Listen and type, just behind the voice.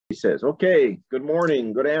says, okay, good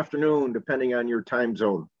morning, good afternoon, depending on your time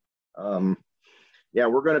zone. Yeah,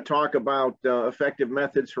 we're going to talk about effective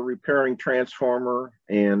methods for repairing transformer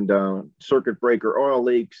and circuit breaker oil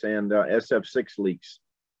leaks and SF6 leaks.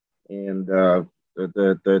 And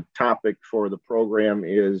the topic for the program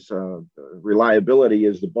is reliability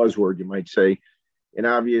is the buzzword, you might say. And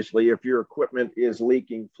obviously, if your equipment is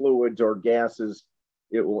leaking fluids or gases,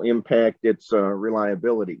 it will impact its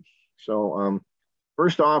reliability. So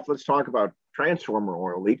first off, let's talk about transformer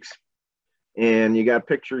oil leaks. And you got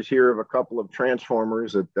pictures here of a couple of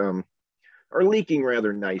transformers that are leaking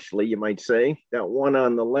rather nicely, you might say. That one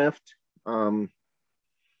on the left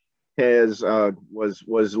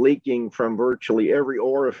was leaking from virtually every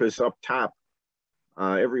orifice up top.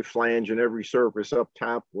 Every flange and every surface up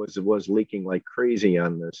top was leaking like crazy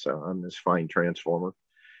on this fine transformer.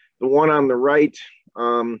 The one on the right,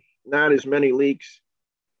 not as many leaks,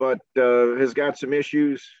 but has got some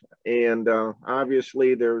issues, and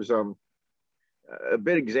obviously there's a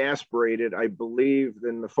bit exasperated. I believe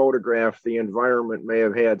in the photograph, the environment may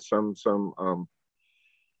have had some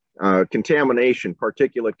contamination,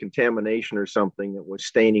 particulate contamination or something that was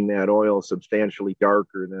staining that oil substantially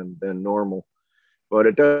darker than normal. But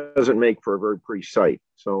it doesn't make for a very pretty sight.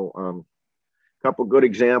 So a couple good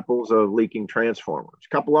examples of leaking transformers.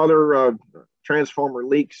 A couple other transformer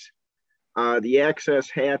leaks. The access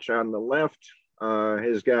hatch on the left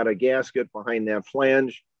has got a gasket behind that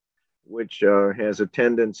flange, which has a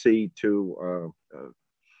tendency to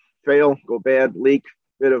fail, go bad, leak.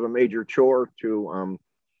 Bit of a major chore to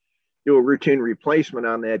do a routine replacement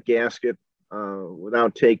on that gasket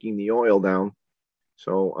without taking the oil down.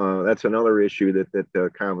 So that's another issue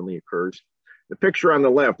that commonly occurs. The picture on the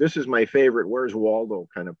left, this is my favorite Where's Waldo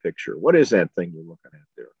kind of picture. What is that thing you're looking at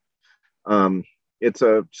there? It's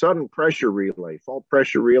a sudden pressure relay, fault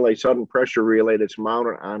pressure relay, sudden pressure relay that's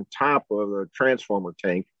mounted on top of the transformer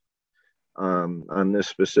tank on this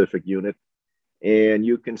specific unit. And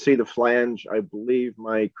you can see the flange. I believe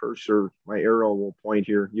my cursor, my arrow will point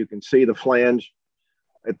here. You can see the flange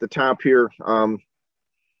at the top here.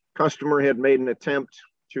 Customer had made an attempt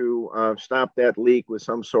to stop that leak with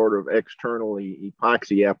some sort of external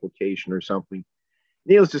epoxy application or something.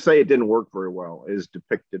 Needless to say, it didn't work very well, as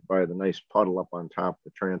depicted by the nice puddle up on top of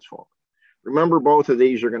the transformer. Remember, both of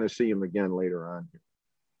these, you're going to see them again later on.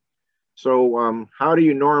 So how do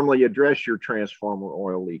you normally address your transformer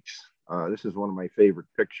oil leaks? This is one of my favorite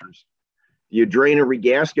pictures. You drain and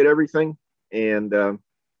regasket everything, and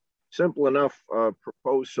simple enough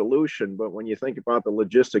proposed solution, but when you think about the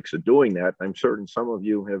logistics of doing that, I'm certain some of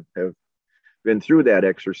you have been through that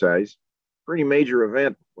exercise. Pretty major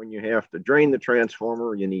event when you have to drain the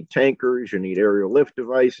transformer. You need tankers, you need aerial lift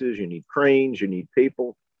devices, you need cranes, you need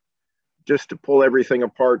people just to pull everything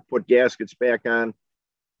apart, put gaskets back on,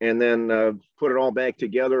 and then put it all back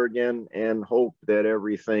together again and hope that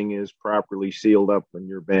everything is properly sealed up when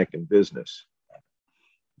you're back in business.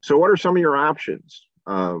 So what are some of your options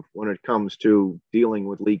when it comes to dealing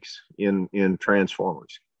with leaks in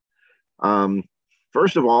transformers?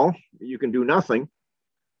 First of all, you can do nothing,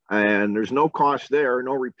 and there's no cost there,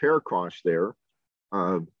 no repair cost there.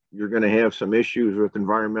 You're going to have some issues with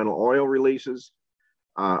environmental oil releases,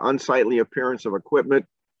 unsightly appearance of equipment,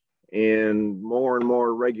 and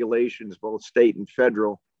more regulations, both state and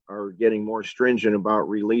federal, are getting more stringent about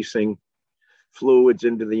releasing fluids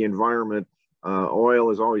into the environment. Oil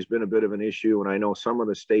has always been a bit of an issue, and I know some of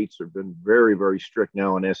the states have been very, very strict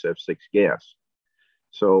now on SF6 gas.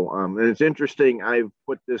 So, and it's interesting, I've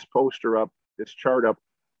put this poster up, this chart up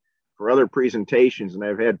for other presentations, and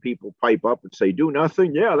I've had people pipe up and say, do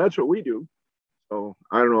nothing? Yeah, that's what we do. So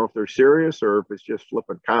I don't know if they're serious or if it's just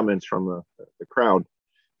flippant comments from the crowd.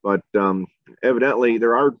 But evidently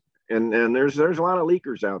there are, and there's a lot of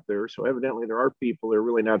leakers out there. So evidently there are people that are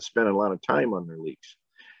really not spending a lot of time on their leaks.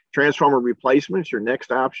 Transformer replacements, your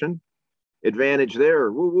next option. Advantage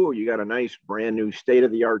there, woo-woo, you got a nice brand new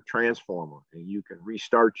state-of-the-art transformer, and you can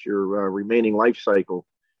restart your remaining life cycle,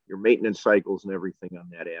 your maintenance cycles and everything on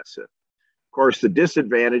that asset. Of course, the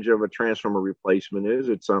disadvantage of a transformer replacement is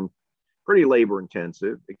it's pretty labor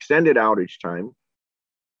intensive, extended outage time,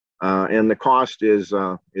 and the cost is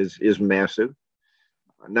massive.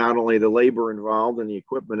 Not only the labor involved and the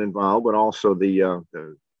equipment involved, but also the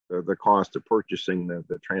cost of purchasing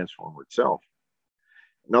the transformer itself.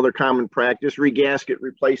 Another common practice, regasket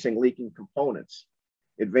replacing leaking components.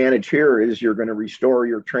 Advantage here is you're going to restore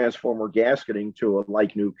your transformer gasketing to a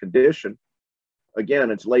like new condition.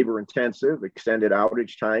 Again, it's labor intensive, extended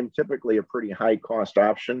outage time, typically a pretty high cost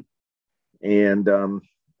option. And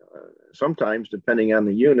sometimes, depending on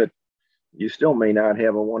the unit, you still may not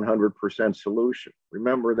have a 100% solution.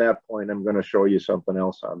 Remember that point. I'm going to show you something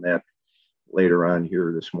else on that later on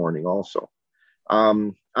here this morning also.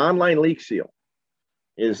 Online leak seal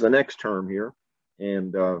is the next term here.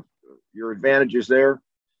 And your advantages there,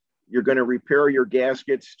 you're going to repair your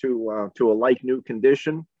gaskets to a like new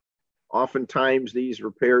condition. Oftentimes, these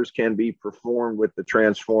repairs can be performed with the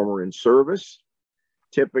transformer in service.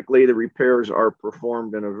 Typically, the repairs are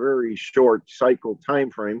performed in a very short cycle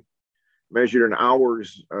time frame, measured in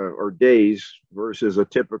hours or days, versus a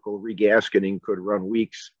typical regasketing could run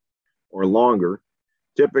weeks or longer.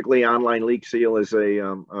 Typically, online leak seal is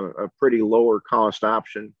a pretty lower cost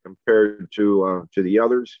option compared to the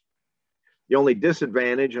others. The only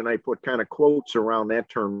disadvantage, and I put kind of quotes around that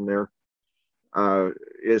term there,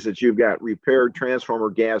 is that you've got repaired transformer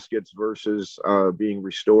gaskets versus being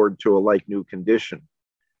restored to a like new condition.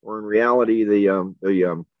 Or in reality,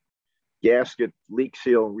 the gasket leak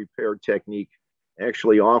seal repair technique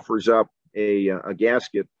actually offers up a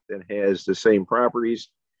gasket that has the same properties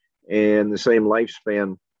and the same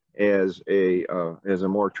lifespan as a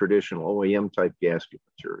more traditional OEM type gasket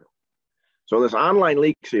material. So this online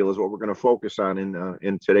leak seal is what we're going to focus on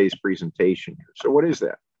in today's presentation here. So what is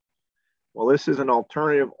that? Well, this is an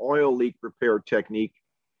alternative oil leak repair technique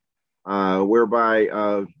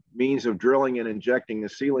whereby means of drilling and injecting the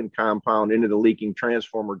sealant compound into the leaking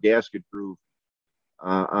transformer gasket groove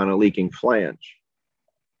on a leaking flange.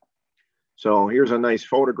 So here's a nice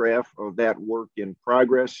photograph of that work in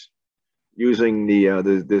progress using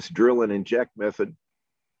this drill and inject method.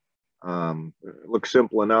 It looks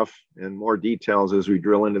simple enough, and more details as we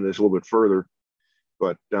drill into this a little bit further.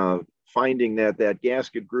 But finding that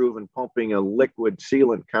gasket groove and pumping a liquid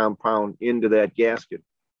sealant compound into that gasket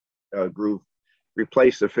groove,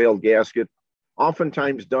 replace the failed gasket,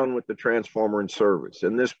 oftentimes done with the transformer in service.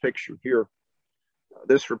 In this picture here,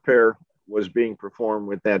 this repair was being performed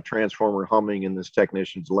with that transformer humming in this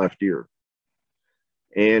technician's left ear.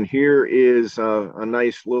 And here is a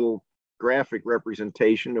nice little graphic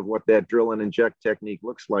representation of what that drill and inject technique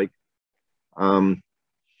looks like,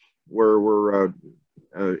 where we're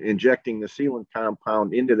injecting the sealant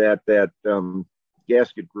compound into that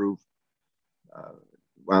gasket groove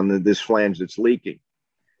on this flange that's leaking.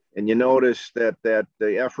 And you notice that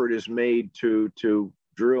the effort is made to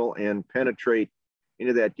drill and penetrate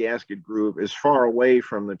into that gasket groove as far away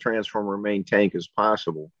from the transformer main tank as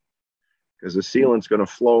possible, because the sealant's going to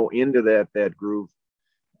flow into that groove,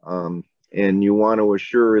 and you want to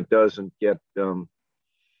assure it doesn't get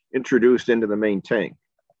introduced into the main tank.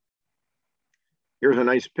 Here's a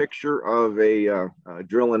nice picture of a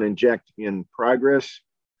drill and inject in progress.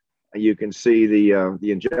 You can see the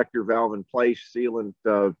injector valve in place, sealant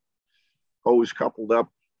hose coupled up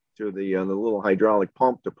to the little hydraulic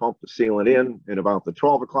pump to pump the sealant in about the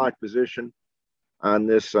 12 o'clock position on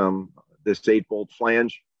this 8-bolt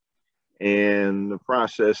flange. And the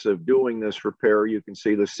process of doing this repair, you can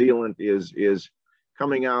see the sealant is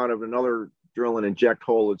coming out of another drill and inject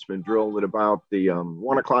hole that's been drilled at about the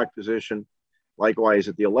 1 o'clock position, likewise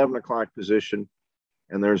at the 11 o'clock position.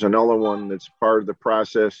 And there's another one that's part of the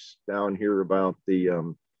process down here about the, I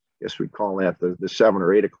guess we'd call that the 7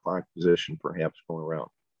 or 8 o'clock position, perhaps, going around.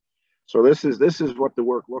 So this is what the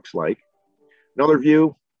work looks like. Another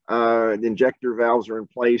view, the injector valves are in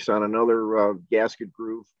place on another gasket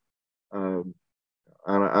groove, on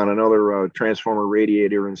another transformer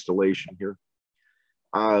radiator installation here.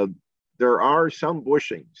 There are some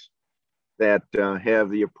bushings that have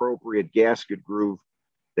the appropriate gasket groove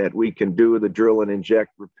that we can do the drill and inject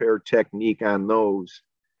repair technique on those.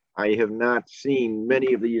 I have not seen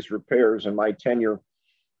many of these repairs in my tenure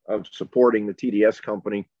of supporting the TDS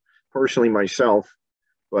company, personally myself,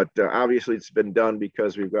 but obviously it's been done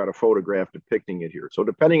because we've got a photograph depicting it here. So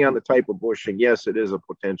depending on the type of bushing, yes, it is a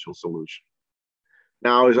potential solution.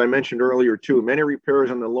 Now, as I mentioned earlier too, many repairs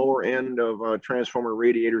on the lower end of transformer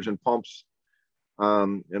radiators and pumps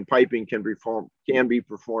and piping can be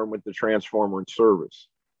performed with the transformer in service.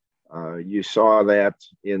 You saw that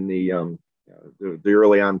in the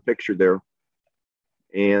early on picture there.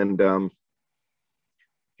 And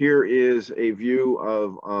here is a view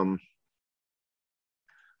of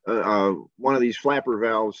one of these flapper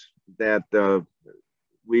valves that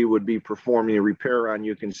we would be performing a repair on.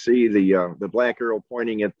 You can see the black arrow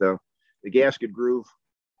pointing at the gasket groove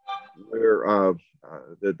where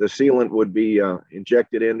the sealant would be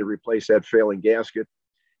injected in to replace that failing gasket.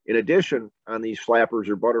 In addition, on these flappers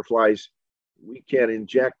or butterflies, we can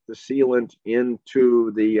inject the sealant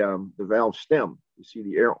into the valve stem. You see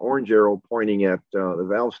the orange arrow pointing at the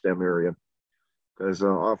valve stem area, because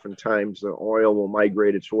oftentimes the oil will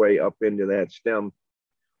migrate its way up into that stem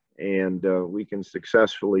and we can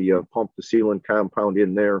successfully pump the sealant compound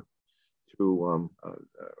in there to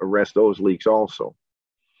arrest those leaks also.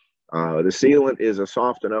 The sealant is a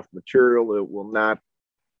soft enough material that will not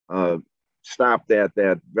stop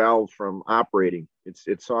that valve from operating.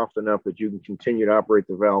 It's soft enough that you can continue to operate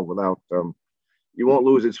the valve without, you won't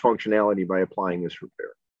lose its functionality by applying this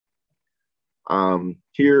repair.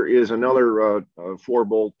 Here is another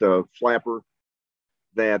 4-bolt flapper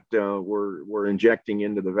that we're injecting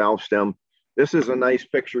into the valve stem. This is a nice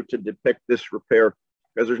picture to depict this repair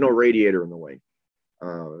because there's no radiator in the way.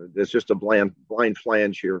 There's just a blind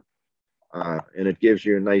flange here, and it gives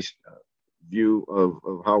you a nice view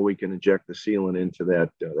of how we can inject the sealant into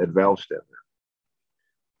that valve stem.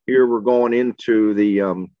 Here we're going into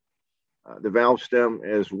the valve stem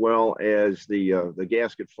as well as the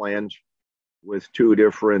gasket flange with 2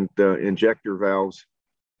 different injector valves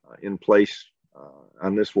in place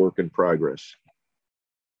on this work in progress.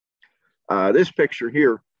 This picture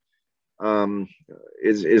here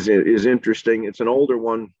is interesting. It's an older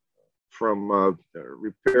one from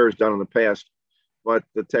repairs done in the past, but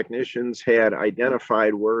the technicians had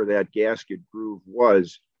identified where that gasket groove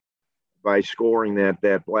was by scoring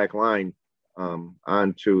that black line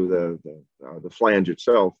onto the flange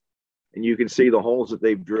itself. And you can see the holes that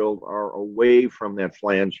they've drilled are away from that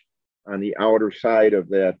flange on the outer side of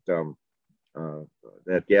that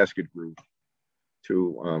gasket groove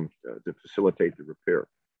to facilitate the repair.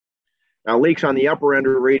 Now, leaks on the upper end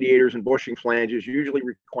of radiators and bushing flanges usually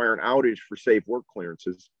require an outage for safe work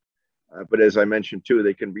clearances. But as I mentioned too,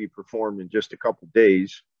 they can be performed in just a couple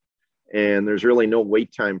days, and there's really no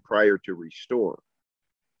wait time prior to restore.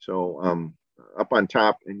 So up on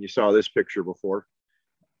top, and you saw this picture before,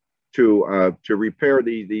 to repair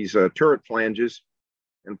these turret flanges,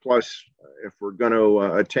 and plus, if we're going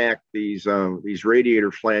to attack these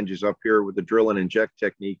radiator flanges up here with the drill and inject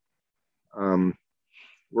technique,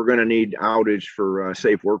 we're going to need outage for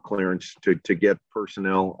safe work clearance to get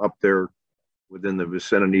personnel up there within the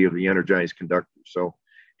vicinity of the energized conductor. So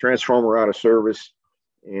transformer out of service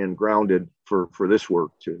and grounded for this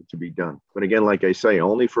work to be done. But again, like I say,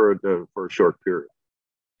 only for a short period.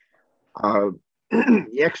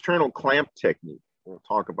 The external clamp technique, we'll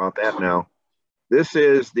talk about that now. This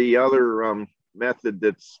is the other method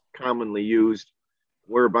that's commonly used,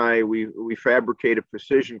 whereby we fabricate a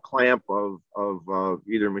precision clamp of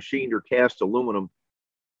either machined or cast aluminum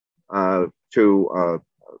to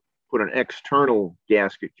put an external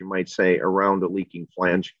gasket, you might say, around a leaking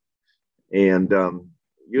flange, and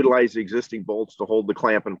utilize the existing bolts to hold the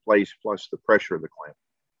clamp in place, plus the pressure of the clamp.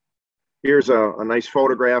 Here's a nice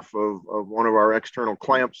photograph of one of our external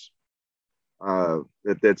clamps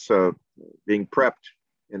that's being prepped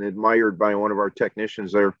and admired by one of our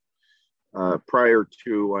technicians there prior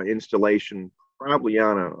to installation, probably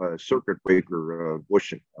on a circuit breaker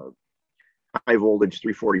bushing, high voltage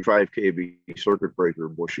 345 kV circuit breaker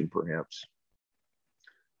bushing perhaps.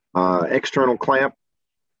 External clamp,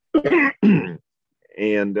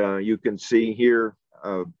 and you can see here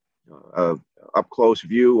up close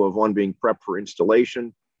view of one being prepped for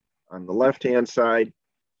installation on the left-hand side.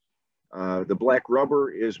 The black rubber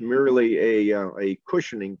is merely a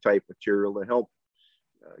cushioning type material to help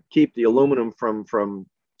keep the aluminum from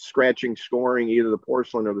scratching, scoring either the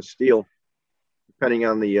porcelain or the steel, depending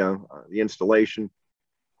on the installation.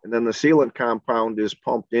 And then the sealant compound is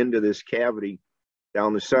pumped into this cavity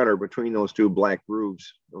down the center between those 2 black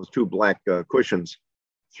grooves, those 2 black cushions,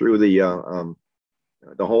 through the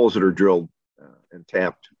holes that are drilled and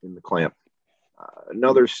tapped in the clamp.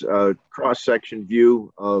 Another cross-section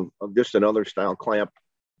view of just another style clamp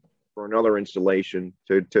for another installation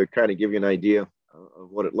to kind of give you an idea of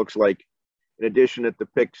what it looks like. In addition, it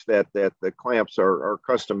depicts that the clamps are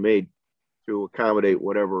custom made to accommodate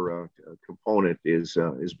whatever component is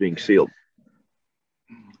being sealed.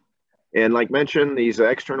 And like mentioned, these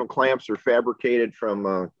external clamps are fabricated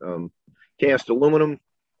from cast aluminum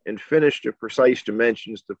and finished to precise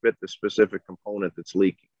dimensions to fit the specific component that's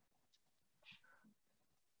leaking.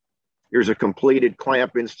 Here's a completed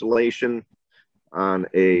clamp installation on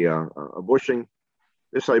a bushing.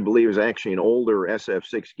 This, I believe, is actually an older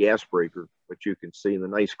SF6 gas breaker, but you can see the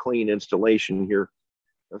nice clean installation here,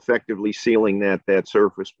 effectively sealing that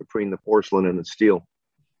surface between the porcelain and the steel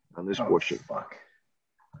on this bushing. Fuck.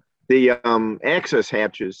 The access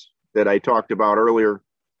hatches that I talked about earlier,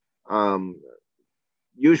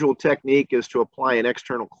 usual technique is to apply an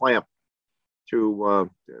external clamp to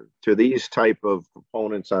these type of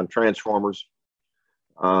components on transformers.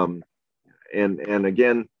 And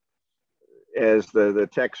again, as the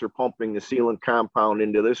techs are pumping the sealant compound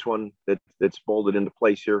into this one that's bolted into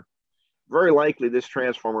place here, very likely this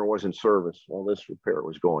transformer was in service while this repair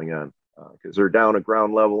was going on, because they're down at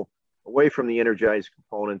ground level, away from the energized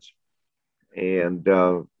components, and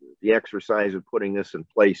the exercise of putting this in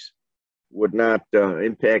place would not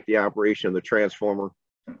impact the operation of the transformer,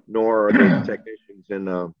 nor are the technicians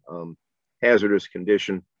in hazardous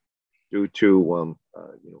condition due to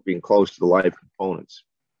being close to the live components.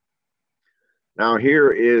 Now here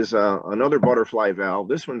is another butterfly valve.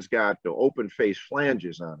 This one's got the open face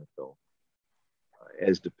flanges on it though,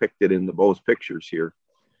 as depicted in both pictures here.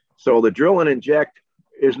 So the drill and inject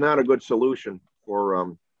is not a good solution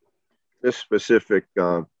for this specific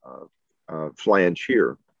flange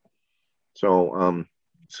here. So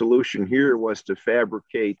solution here was to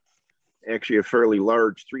fabricate actually a fairly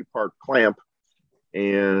large 3-part clamp,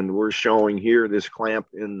 and we're showing here this clamp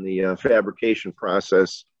in the fabrication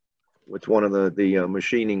process with one of the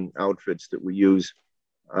machining outfits that we use.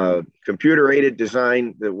 Computer-aided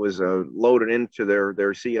design that was loaded into their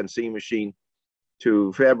CNC machine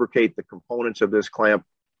to fabricate the components of this clamp.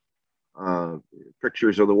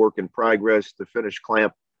 Pictures of the work in progress, the finished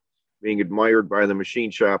clamp being admired by the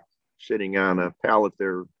machine shop, sitting on a pallet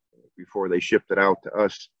there before they shipped it out to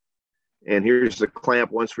us. And here's the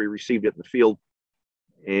clamp once we received it in the field.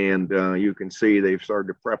 And you can see they've started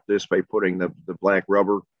to prep this by putting the black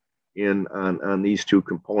rubber in on these two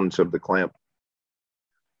components of the clamp.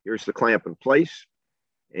 Here's the clamp in place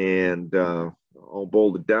and all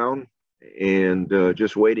bolted down, and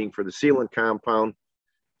just waiting for the sealant compound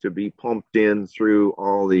to be pumped in through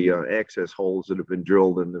all the access holes that have been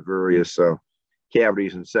drilled in the various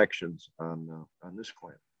cavities and sections on this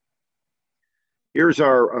clamp. Here's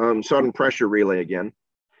our sudden pressure relay again.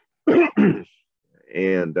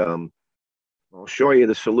 And I'll show you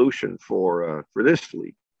the solution for this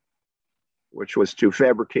leak, which was to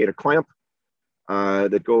fabricate a clamp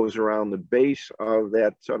that goes around the base of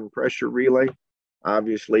that sudden pressure relay.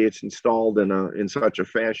 Obviously, it's installed in such a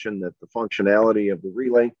fashion that the functionality of the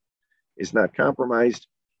relay is not compromised.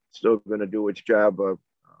 It's still going to do its job of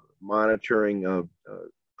monitoring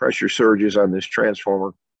pressure surges on this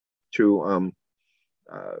transformer to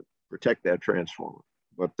protect that transformer.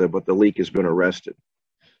 But the leak has been arrested.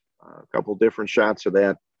 A couple different shots of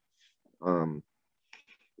that.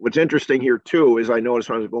 What's interesting here too is I noticed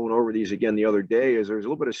when I was going over these again the other day is there's a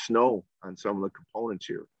little bit of snow on some of the components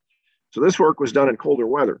here. So this work was done in colder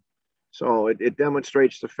weather. So it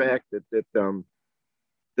demonstrates the fact that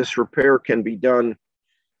this repair can be done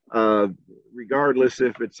regardless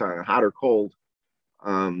if it's hot or cold.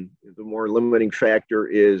 The more limiting factor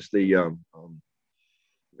is the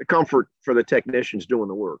comfort for the technicians doing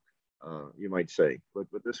the work, you might say. But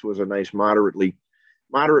this was a nice moderate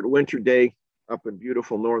winter day up in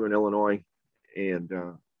beautiful northern Illinois, and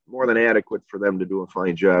more than adequate for them to do a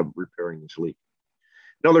fine job repairing this leak.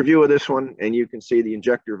 Another view of this one, and you can see the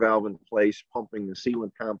injector valve in place, pumping the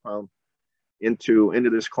sealant compound into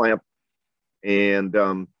this clamp.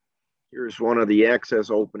 And here's one of the access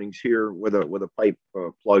openings here with a pipe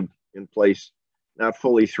plug in place, not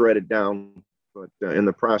fully threaded down, but in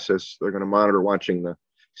the process, they're going to monitor watching the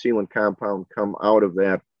sealant compound come out of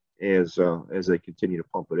that as they continue to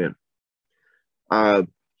pump it in.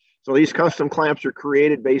 So these custom clamps are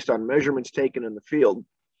created based on measurements taken in the field.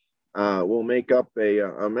 We'll make up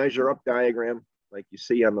a measure up diagram like you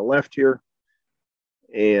see on the left here.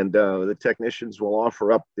 And the technicians will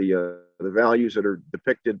offer up the values that are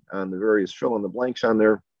depicted on the various fill in the blanks on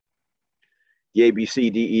there. The A, B, C,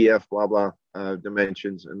 D, E, F, blah, blah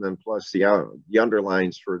dimensions, and then plus the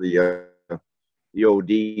underlines for the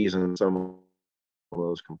ODs and some of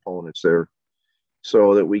those components there,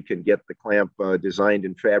 so that we can get the clamp designed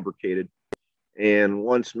and fabricated. And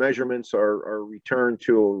once measurements are returned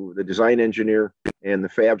to the design engineer and the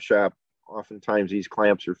fab shop, oftentimes these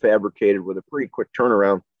clamps are fabricated with a pretty quick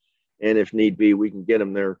turnaround. And if need be, we can get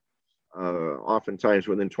them there oftentimes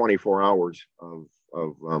within 24 hours of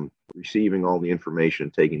receiving all the information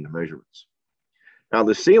and taking the measurements. Now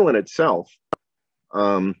the sealant itself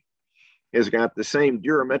has got the same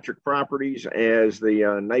durometric properties as the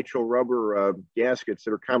nitrile rubber gaskets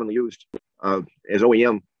that are commonly used as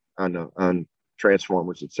OEM on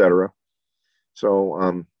transformers, etc.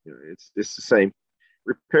 So it's the same.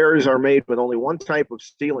 Repairs are made with only one type of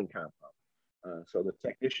sealing compound. So the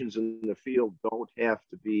technicians in the field don't have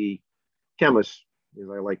to be chemists, as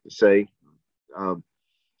I like to say.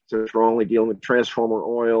 Since we're only dealing with transformer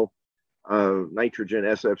oil, nitrogen,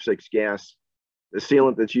 SF6 gas, the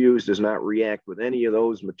sealant that's used does not react with any of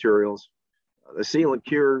those materials. The sealant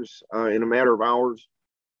cures in a matter of hours,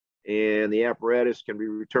 and the apparatus can be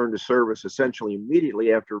returned to service essentially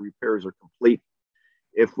immediately after repairs are complete.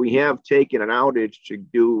 If we have taken an outage to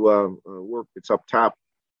do work that's up top,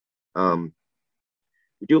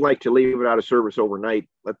 we do like to leave it out of service overnight,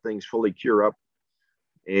 let things fully cure up,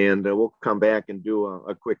 and we'll come back and do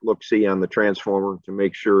a quick look-see on the transformer to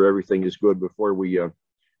make sure everything is good before we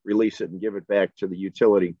release it and give it back to the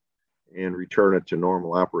utility and return it to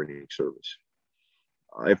normal operating service.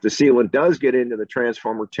 If the sealant does get into the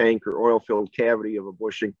transformer tank or oil-filled cavity of a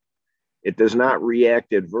bushing, it does not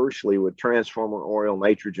react adversely with transformer oil,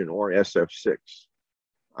 nitrogen, or SF6.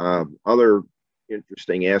 Other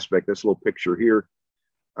interesting aspect, this little picture here,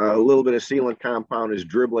 a little bit of sealant compound is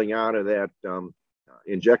dribbling out of that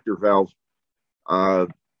injector valve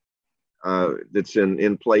that's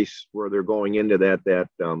in place where they're going into that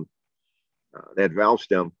valve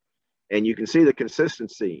stem. And you can see the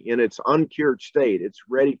consistency in its uncured state. It's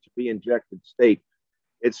ready to be injected state.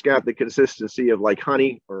 It's got the consistency of like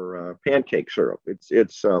honey or pancake syrup.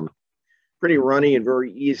 It's pretty runny and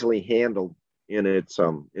very easily handled in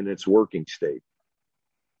its working state.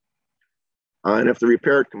 And if the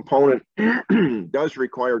repaired component does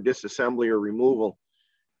require disassembly or removal,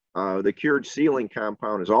 the cured sealing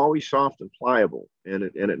compound is always soft and pliable, and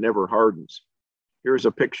it never hardens. Here's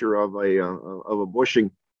a picture of a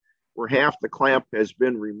bushing where half the clamp has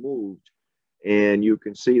been removed, and you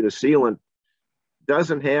can see the sealant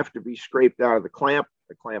doesn't have to be scraped out of the clamp.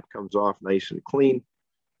 The clamp comes off nice and clean,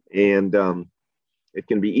 and it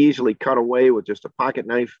can be easily cut away with just a pocket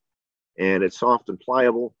knife, and it's soft and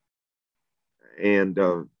pliable, and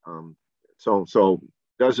so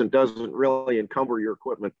doesn't really encumber your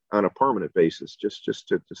equipment on a permanent basis, just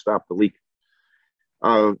to stop the leak.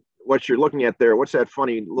 What you're looking at there, what's that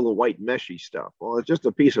funny little white meshy stuff? Well, it's just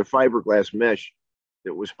a piece of fiberglass mesh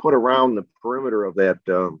that was put around the perimeter of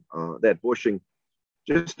that bushing,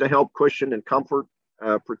 just to help cushion and comfort,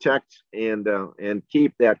 protect, and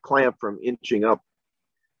keep that clamp from inching up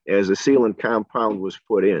as the sealant compound was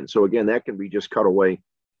put in. So again, that can be just cut away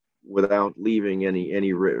without leaving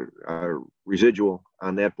any residual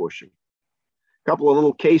on that bushing. A couple of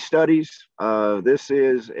little case studies. This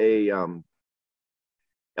is a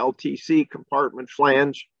LTC compartment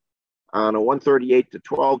flange on a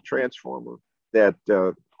 138-to-12 transformer, that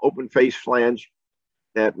open face flange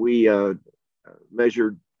that we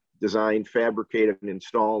measured, designed, fabricated, and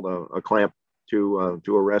installed a clamp to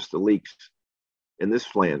arrest the leaks in this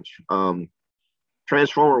flange.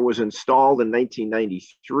 Transformer was installed in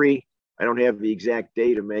 1993. I don't have the exact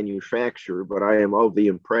date of manufacture, but I am of the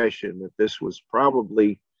impression that this was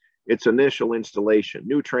probably its initial installation.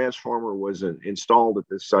 New transformer was installed at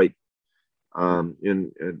this site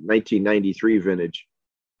in 1993 vintage,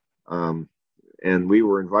 and we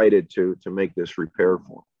were invited to make this repair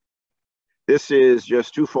for them. This is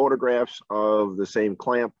just two photographs of the same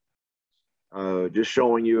clamp, just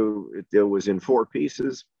showing you it was in 4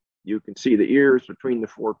 pieces. You can see the ears between the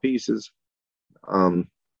 4 pieces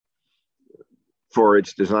for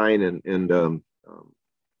its design and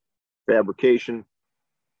fabrication.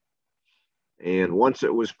 And once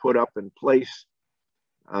it was put up in place,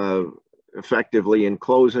 effectively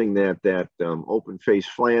enclosing that open face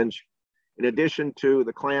flange, in addition to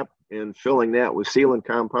the clamp and filling that with sealant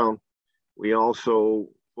compound, we also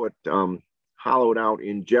put hollowed out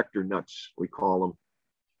injector nuts, we call them,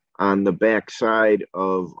 on the back side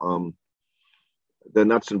of the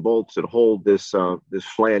nuts and bolts that hold this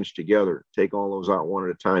flange together. Take all those out one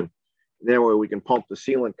at a time. And that way we can pump the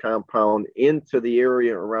sealant compound into the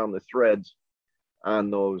area around the threads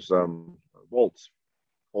on those bolts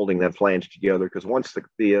holding that flange together. Because once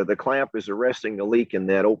the clamp is arresting the leak in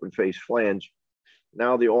that open face flange,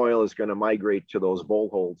 now the oil is going to migrate to those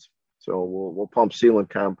bolt holes. So we'll pump sealant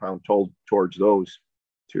compound towards those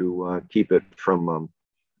to keep it from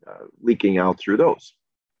leaking out through those.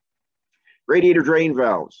 Radiator drain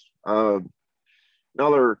valves,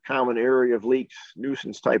 another common area of leaks,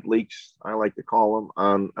 nuisance type leaks, I like to call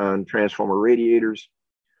them, on transformer radiators.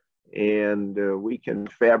 And we can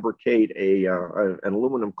fabricate an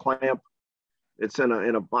aluminum clamp. It's in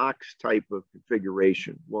a box type of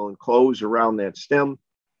configuration. We'll enclose around that stem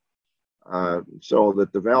so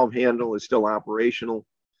that the valve handle is still operational,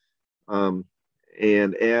 and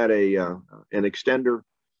add an extender,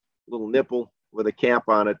 little nipple with a cap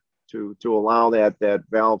on it to allow that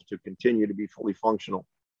valve to continue to be fully functional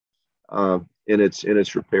in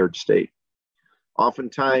its repaired state.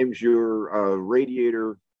 Oftentimes your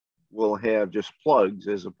radiator will have just plugs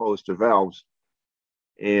as opposed to valves,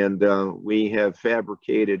 and we have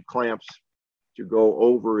fabricated clamps to go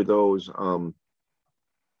over those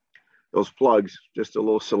plugs, just a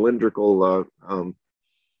little cylindrical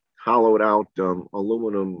hollowed out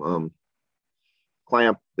aluminum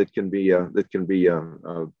clamp that can be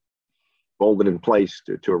bolted in place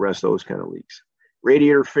to arrest those kind of leaks.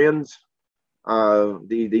 Radiator fins,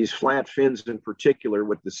 these flat fins in particular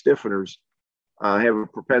with the stiffeners have a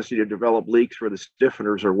propensity to develop leaks where the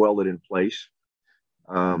stiffeners are welded in place.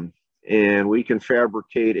 And we can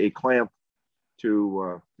fabricate a clamp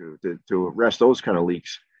to arrest those kind of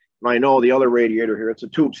leaks. And I know the other radiator here, it's a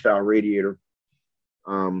tube style radiator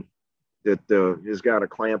that has got a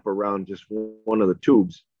clamp around just one of the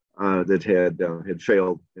tubes that had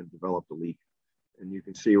failed and developed a leak. And you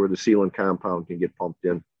can see where the sealant compound can get pumped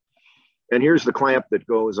in. And here's the clamp that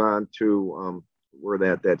goes on to where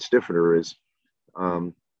that stiffener is.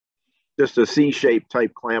 Just a C-shaped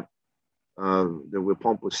type clamp that we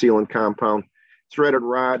pump with sealant compound. Threaded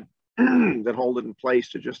rod that hold it in place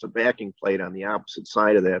to just a backing plate on the opposite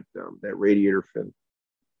side of that radiator fin.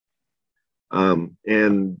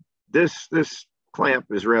 And this clamp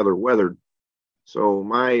is rather weathered. So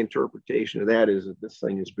my interpretation of that is that this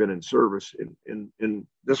thing has been in service and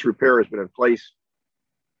this repair has been in place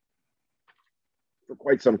for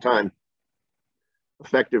quite some time,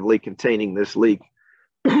 effectively containing this leak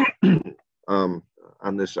on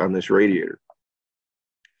this radiator.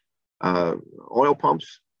 Oil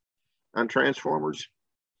pumps on transformers.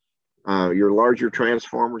 Your larger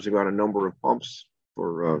transformers have got a number of pumps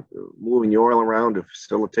for moving the oil around to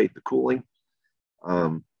facilitate the cooling.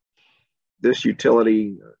 This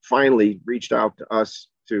utility finally reached out to us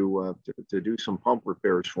to do some pump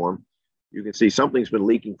repairs for them. You can see something's been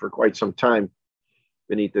leaking for quite some time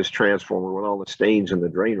beneath this transformer with all the stains in the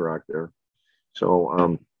drain rock there.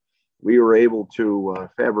 So we were able to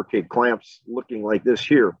fabricate clamps looking like this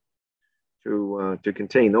here to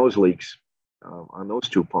contain those leaks on those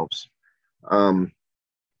two pumps.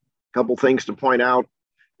 Couple things to point out.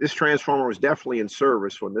 This transformer was definitely in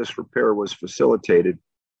service when this repair was facilitated.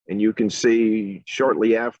 And you can see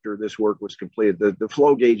shortly after this work was completed, the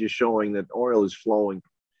flow gauge is showing that oil is flowing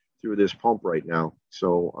through this pump right now.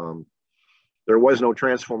 So there was no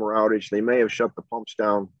transformer outage. They may have shut the pumps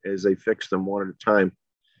down as they fixed them one at a time.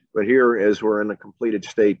 But here, as we're in a completed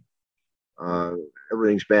state,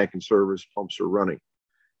 everything's back in service, pumps are running.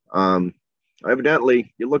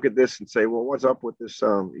 Evidently, you look at this and say, well, what's up with this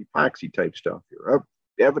epoxy type stuff here?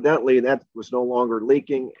 Evidently, that was no longer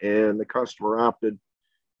leaking, and the customer opted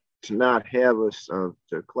to not have us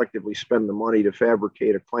to collectively spend the money to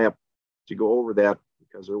fabricate a clamp to go over that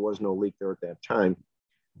because there was no leak there at that time.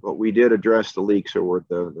 But we did address the leaks that were at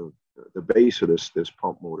the base of this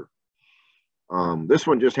pump motor. This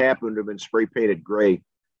one just happened to have been spray painted gray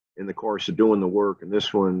in the course of doing the work, and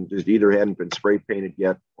this one just either hadn't been spray painted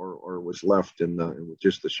yet or was left in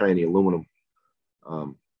just the shiny aluminum.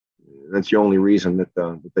 That's the only reason that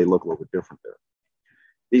they look a little bit different there.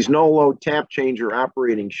 These no-load tap changer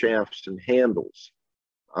operating shafts and handles,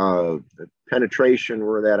 the penetration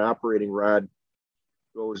where that operating rod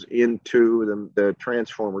goes into the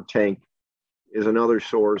transformer tank is another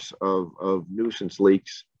source of nuisance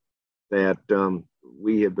leaks that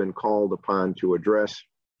we have been called upon to address.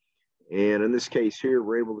 And in this case here,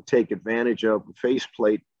 we're able to take advantage of the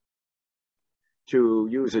faceplate to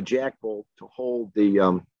use a jack bolt to hold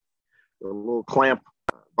the little clamp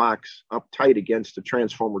box up tight against the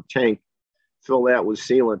transformer tank, fill that with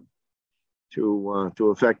sealant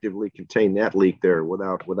to effectively contain that leak there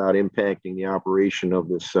without impacting the operation of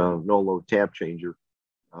this no-load tap changer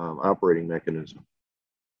operating mechanism.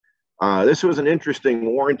 This was an interesting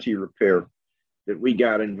warranty repair that we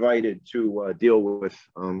got invited to deal with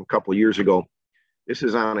a couple of years ago. This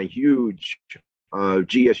is on a huge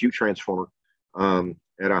GSU transformer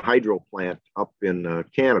at a hydro plant up in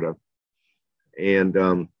Canada.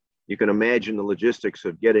 And you can imagine the logistics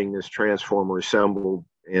of getting this transformer assembled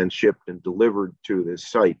and shipped and delivered to this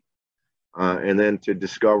site. And then to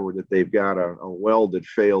discover that they've got a weld that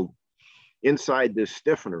failed inside this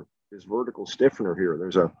stiffener, this vertical stiffener here.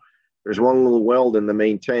 There's one little weld in the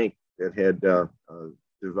main tank that had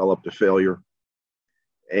developed a failure.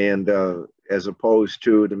 And as opposed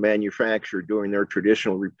to the manufacturer doing their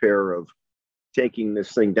traditional repair of taking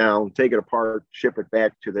this thing down, take it apart, ship it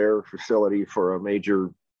back to their facility for a major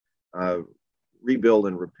rebuild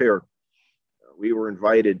and repair, we were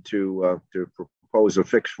invited to propose a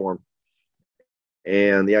fix for them.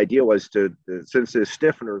 And the idea was since this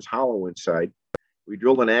stiffener is hollow inside, we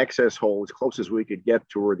drilled an access hole as close as we could get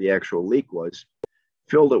to where the actual leak was,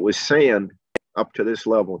 filled it with sand up to this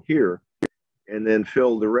level here, and then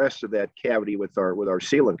filled the rest of that cavity with our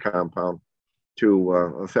sealant compound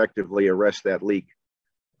to effectively arrest that leak,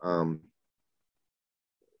 to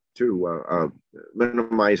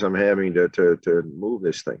minimize them having to move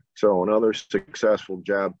this thing. So another successful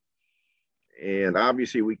job. And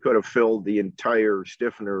obviously we could have filled the entire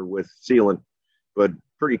stiffener with sealant, but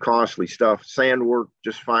pretty costly stuff. Sand worked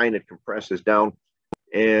just fine. It compresses down,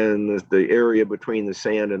 and the area between the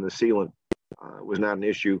sand and the sealant was not an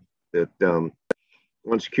issue. That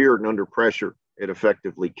once cured and under pressure, it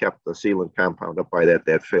effectively kept the sealant compound up by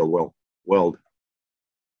that failed weld.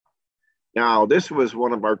 Now, this was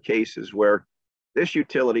one of our cases where this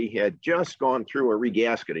utility had just gone through a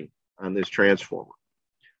regasketing on this transformer.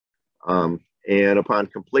 And upon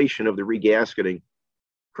completion of the regasketing,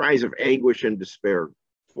 cries of anguish and despair,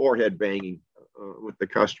 forehead banging with the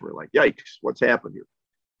customer, like, yikes, what's happened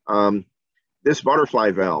here? This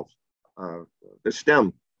butterfly valve, the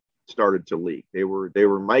stem started to leak. They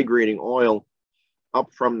were migrating oil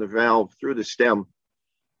up from the valve through the stem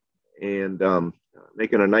and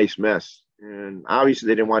making a nice mess. And obviously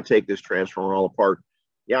they didn't want to take this transformer all apart.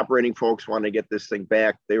 The operating folks wanted to get this thing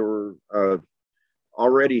back. They were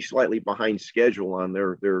already slightly behind schedule on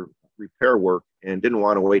their repair work and didn't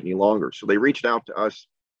want to wait any longer. So they reached out to us.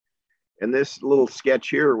 And this little sketch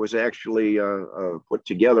here was actually put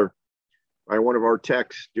together by one of our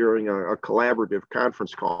techs during a collaborative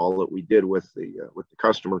conference call that we did with the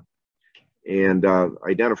customer, and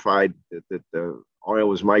identified that the oil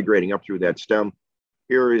was migrating up through that stem.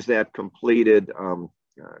 Here is that completed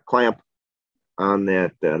clamp on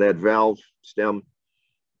that valve stem.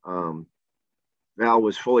 Valve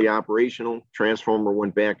was fully operational. Transformer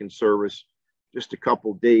went back in service just a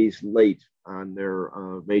couple days late on their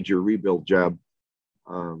major rebuild job.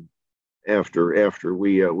 After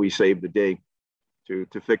we saved the day to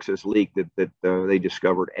fix this leak that they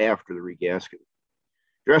discovered after the regasketing.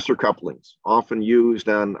 Dresser couplings, often used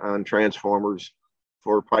on transformers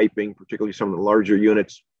for piping, particularly some of the larger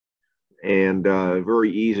units, and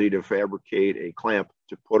very easy to fabricate a clamp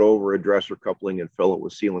to put over a dresser coupling and fill it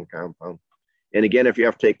with sealant compound. And again, if you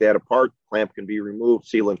have to take that apart, clamp can be removed,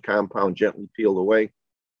 sealant compound gently peeled away.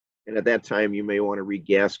 And at that time, you may want to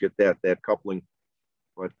regasket that coupling,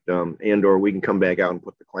 but or we can come back out and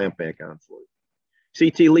put the clamp back on for you.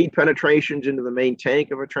 CT lead penetrations into the main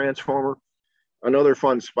tank of a transformer, another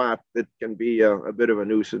fun spot that can be a bit of a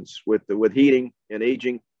nuisance with heating and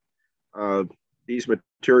aging. These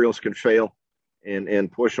materials can fail and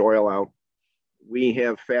push oil out. We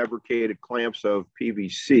have fabricated clamps of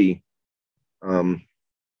PVC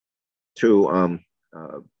to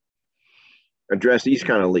address these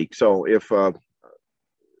kind of leaks. So if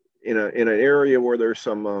in an area where there's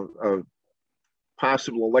some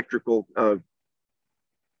possible electrical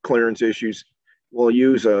clearance issues, we'll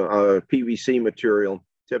use a PVC material,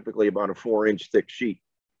 typically about a 4-inch thick sheet,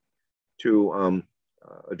 to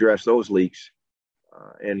address those leaks.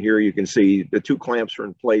 And here you can see the two clamps are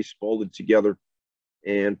in place, bolted together,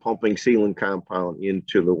 and pumping sealant compound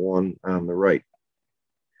into the one on the right.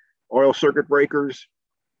 Oil circuit breakers.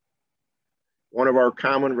 One of our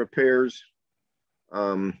common repairs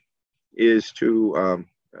is to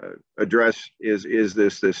address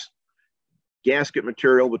this gasket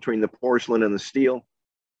material between the porcelain and the steel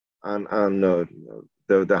on the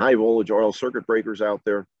high voltage oil circuit breakers out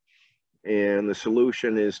there. And the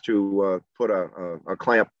solution is to put a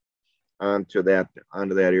clamp onto that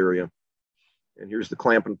area. And here's the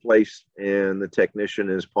clamp in place, and the technician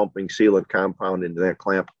is pumping sealant compound into that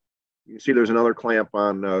clamp. You can see there's another clamp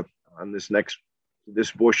on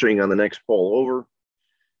this bushing on the next pole over.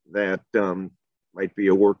 That might be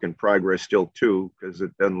a work in progress still too, because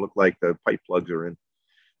it doesn't look like the pipe plugs are in.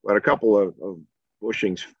 But a couple of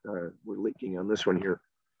bushings were leaking on this one here.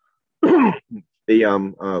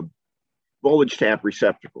 The voltage tap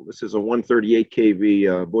receptacle. This is a 138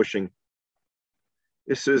 kV bushing.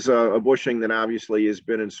 This is a bushing that obviously has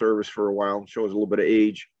been in service for a while, shows a little bit of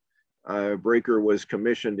age. Breaker was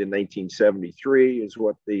commissioned in 1973 is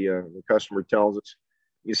what the customer tells us.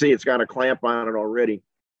 You see it's got a clamp on it already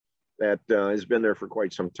that has been there for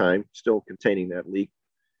quite some time, still containing that leak.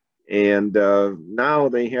 And now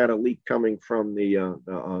they had a leak coming from the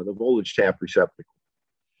voltage tap receptacle.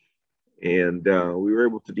 And we were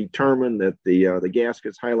able to determine that the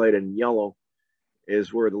gaskets highlighted in yellow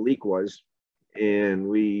is where the leak was. And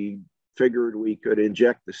we figured we could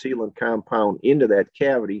inject the sealant compound into that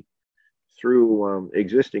cavity through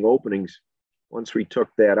existing openings once we took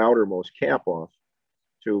that outermost cap off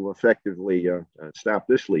to effectively stop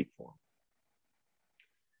this leak form.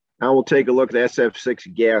 Now we'll take a look at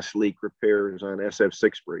SF6 gas leak repairs on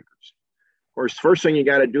SF6 breakers. Of course, the first thing you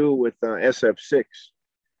got to do with SF6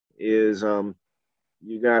 is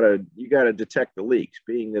you gotta detect the leaks,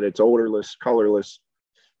 being that it's odorless, colorless.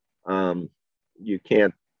 You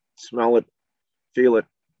can't smell it, feel it.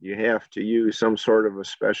 You have to use some sort of a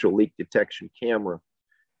special leak detection camera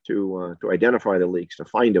to identify the leaks, to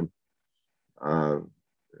find them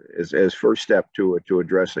as first step to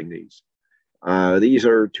addressing these. These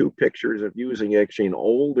are two pictures of using actually an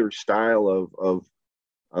older style of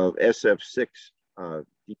SF6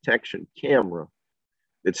 detection camera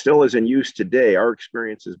that still is in use today. Our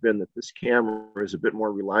experience has been that this camera is a bit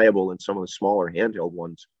more reliable than some of the smaller handheld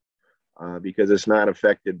ones because it's not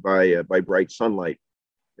affected by bright sunlight,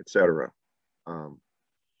 etc.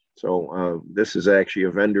 So this is actually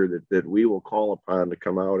a vendor that we will call upon to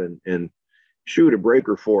come out and shoot a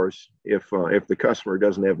breaker for us if the customer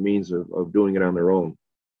doesn't have means of doing it on their own.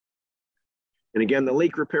 And again, the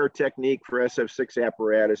leak repair technique for SF6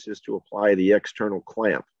 apparatus is to apply the external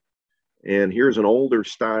clamp. And here's an older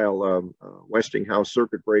style Westinghouse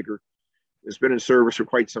circuit breaker. It's been in service for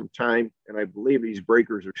quite some time, and I believe these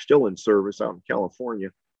breakers are still in service out in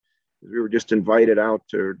California. We were just invited out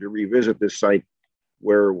to revisit this site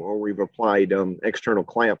where we've applied external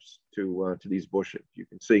clamps to these bushings. You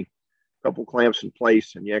can see a couple clamps in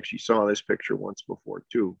place, and you actually saw this picture once before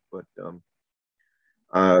too, but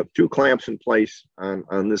two clamps in place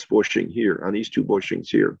on this bushing here, on these two bushings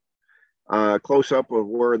here. Close up of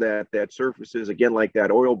where that surface is, again, like that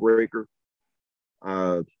oil breaker,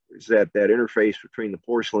 is that interface between the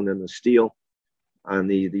porcelain and the steel on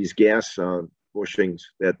these gas bushings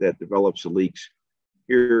that develops the leaks.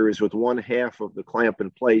 Here is with one half of the clamp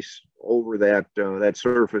in place over that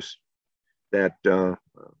surface that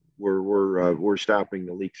we're stopping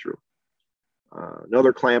the leak through.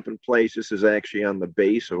 Another clamp in place. This is actually on the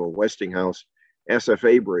base of a Westinghouse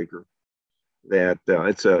SFA breaker. That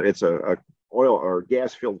it's a oil or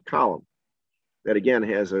gas filled column that again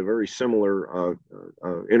has a very similar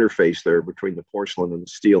interface there between the porcelain and the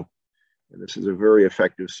steel, and this is a very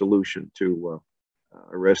effective solution to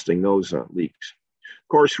arresting those leaks. Of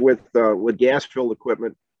course, with gas filled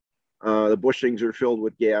equipment, the bushings are filled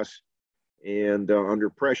with gas and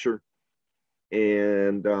under pressure,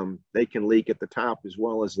 and they can leak at the top as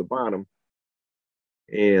well as the bottom.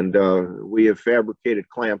 And we have fabricated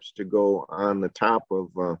clamps to go on the top of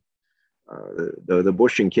the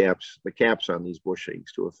bushing caps, the caps on these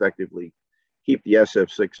bushings to effectively keep the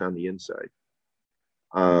SF6 on the inside.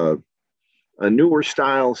 A newer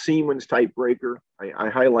style Siemens type breaker. I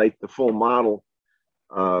highlight the full model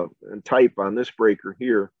and type on this breaker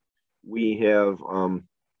here. We have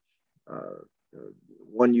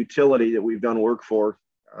one utility that we've done work for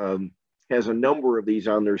has a number of these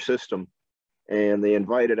on their system. And they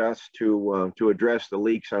invited us to address the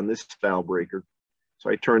leaks on this style breaker. So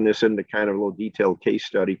I turned this into kind of a little detailed case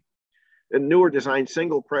study. A newer design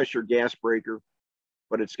single pressure gas breaker,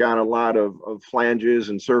 but it's got a lot of flanges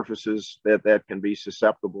and surfaces that can be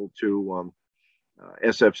susceptible to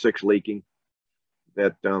SF6 leaking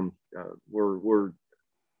that we're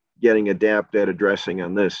getting adept at addressing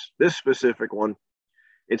on this. This specific one,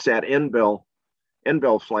 it's that end bell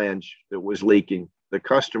flange that was leaking. The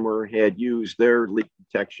customer had used their leak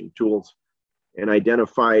detection tools and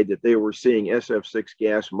identified that they were seeing SF6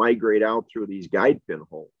 gas migrate out through these guide pin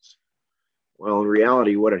holes. Well, in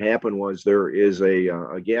reality, what had happened was there is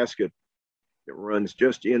a gasket that runs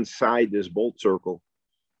just inside this bolt circle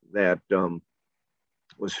that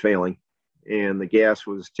was failing, and the gas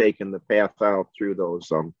was taking the path out through those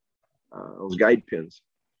guide pins.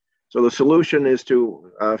 So the solution is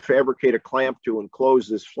to fabricate a clamp to enclose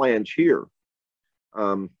this flange here.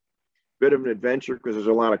 Bit of an adventure because there's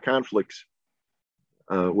a lot of conflicts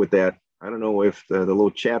with that. I don't know if the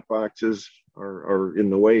little chat boxes are in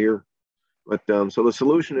the way here, but so the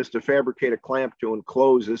solution is to fabricate a clamp to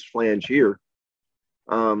enclose this flange here.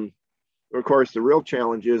 Of course, the real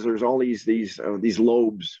challenge is there's all these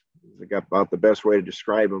lobes. I got about the best way to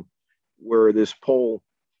describe them, where this pole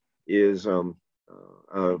is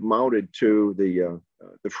mounted to the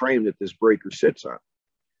frame that this breaker sits on.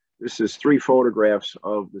 This is 3 photographs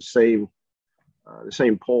of the same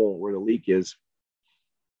pole where the leak is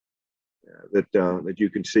that you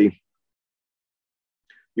can see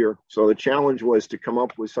here. So the challenge was to come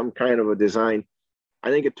up with some kind of a design.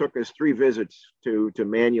 I think it took us 3 visits to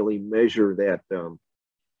manually measure that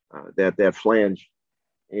flange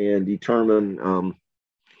and determine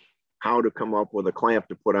how to come up with a clamp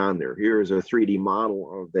to put on there. Here is a 3D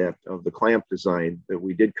model of the clamp design that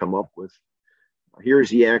we did come up with. Here's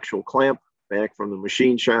the actual clamp back from the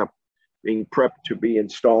machine shop being prepped to be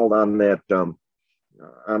installed on that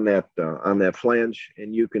flange,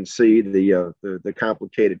 and you can see the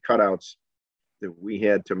complicated cutouts that we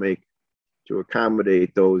had to make to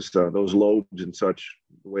accommodate those lobes and such,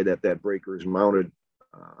 the way that breaker is mounted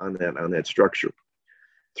on that structure.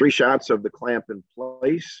 3 shots of the clamp in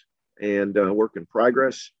place and work in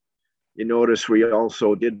progress. You notice we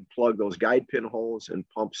also did plug those guide pin holes and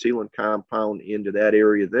pump sealant compound into that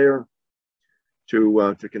area there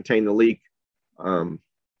to contain the leak. The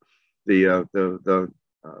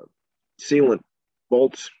sealant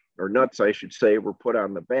bolts or nuts, I should say, were put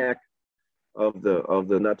on the back of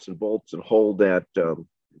the nuts and bolts and hold that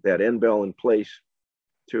end bell in place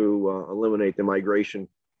to eliminate the migration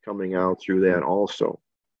coming out through that also.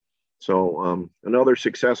 So another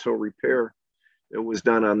successful repair that was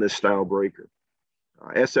done on this style breaker.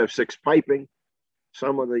 SF6 piping,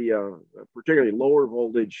 some of the particularly lower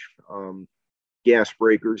voltage gas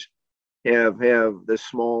breakers have this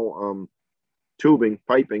small tubing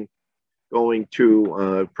piping going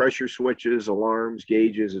to pressure switches, alarms,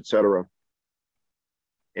 gauges, etc.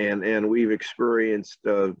 And we've experienced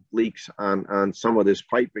leaks on some of this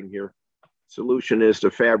piping here. Solution is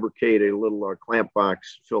to fabricate a little clamp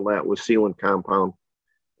box, fill that with sealant compound,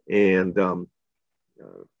 and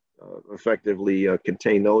effectively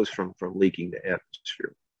contain those from leaking the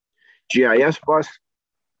atmosphere. GIS bus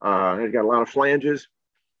has got a lot of flanges,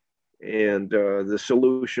 and the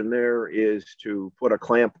solution there is to put a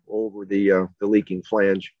clamp over the leaking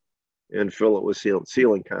flange and fill it with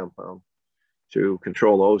sealing compound to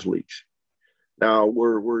control those leaks. Now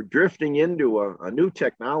we're drifting into a new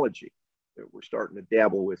technology that we're starting to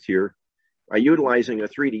dabble with here by utilizing a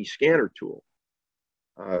 3D scanner tool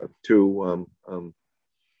to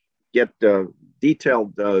get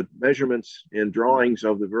detailed measurements and drawings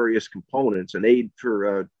of the various components and aid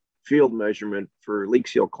for field measurement for leak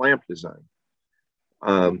seal clamp design.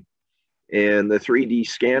 And the 3D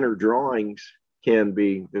scanner drawings can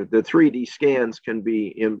be, the 3D scans can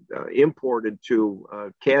be imported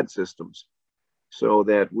to CAD systems so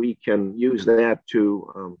that we can use that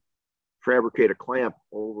to fabricate a clamp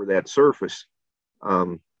over that surface.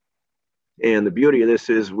 And the beauty of this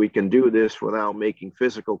is we can do this without making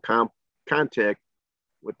physical contact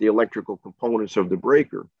with the electrical components of the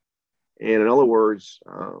breaker. And in other words,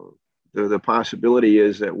 the possibility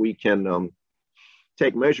is that we can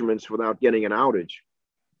take measurements without getting an outage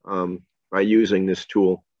by using this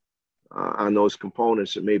tool on those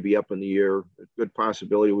components that may be up in the air. A good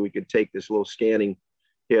possibility we could take this little scanning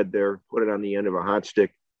head there, put it on the end of a hot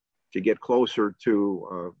stick to get closer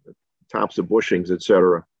to tops of bushings, et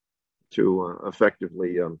cetera, to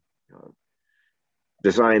effectively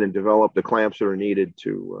design and develop the clamps that are needed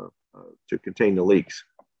to contain the leaks.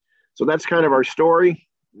 So that's kind of our story.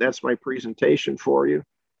 That's my presentation for you.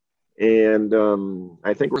 And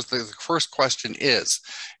I think the first question is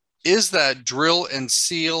that drill and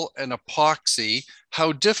seal and epoxy,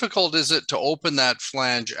 how difficult is it to open that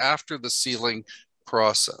flange after the sealing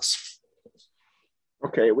process?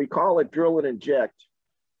 Okay, we call it drill and inject,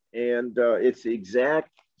 and it's the exact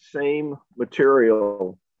same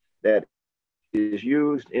material that is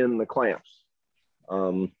used in the clamps,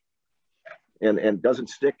 and doesn't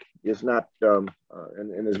stick, is not,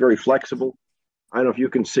 and is very flexible. I don't know if you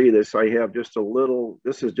can see this. I have just a little,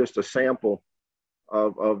 this is just a sample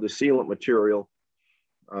of the sealant material,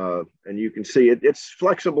 and you can see it's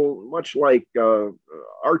flexible, much like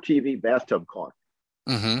RTV bathtub caulk.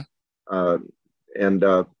 Mm-hmm. And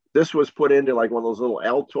this was put into like one of those little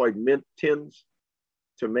Altoid mint tins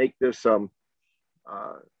to make this, to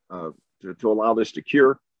allow this to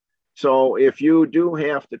cure. So if you do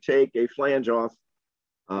have to take a flange off,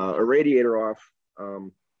 a radiator off,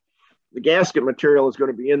 the gasket material is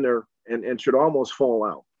going to be in there and should almost fall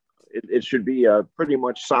out. It should be pretty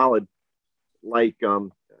much solid, like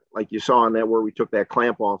you saw on that where we took that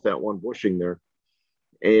clamp off that one bushing there.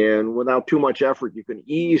 And without too much effort, you can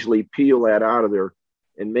easily peel that out of there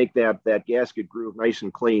and make that gasket groove nice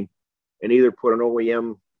and clean, and either put an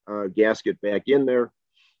OEM gasket back in there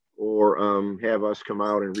or have us come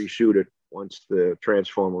out and reshoot it once the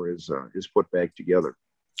transformer is put back together.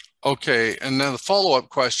 Okay, and then the follow-up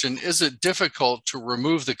question, is it difficult to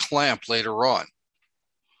remove the clamp later on?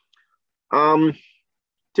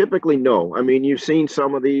 Typically, no. I mean, you've seen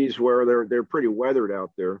some of these where they're pretty weathered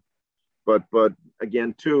out there. But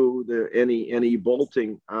again, too, any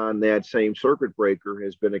bolting on that same circuit breaker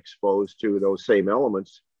has been exposed to those same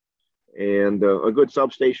elements, and a good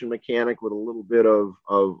substation mechanic with a little bit of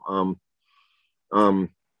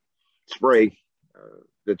spray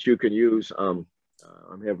that you can use. I'm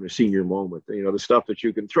having a senior moment. You know, the stuff that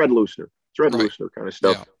you can thread loosener kind of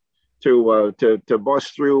stuff, yeah, to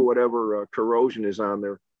bust through whatever corrosion is on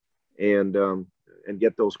there, and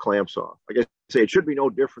get those clamps off. Like I say, it should be no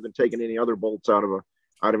different than taking any other bolts out of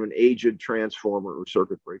an aged transformer or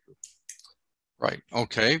circuit breaker. Right.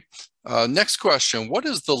 Okay. Next question. What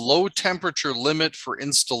is the low temperature limit for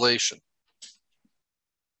installation?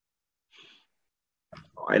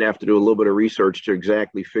 I'd have to do a little bit of research to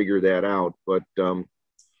exactly figure that out. But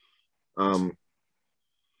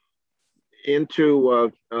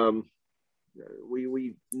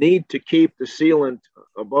we need to keep the sealant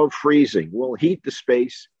above freezing. We'll heat the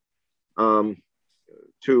space to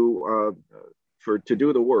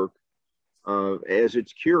do the work as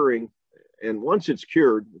it's curing. And once it's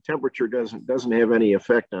cured, the temperature doesn't have any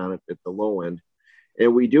effect on it at the low end.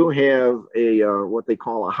 And we do have a what they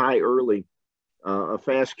call a high early, a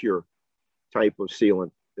fast cure type of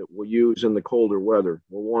sealant that we'll use in the colder weather.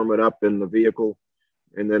 We'll warm it up in the vehicle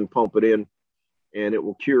and then pump it in, and it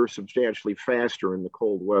will cure substantially faster in the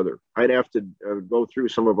cold weather. I'd have to go through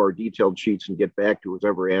some of our detailed sheets and get back to whoever's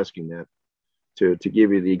ever asking that to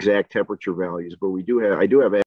give you the exact temperature values. But I do have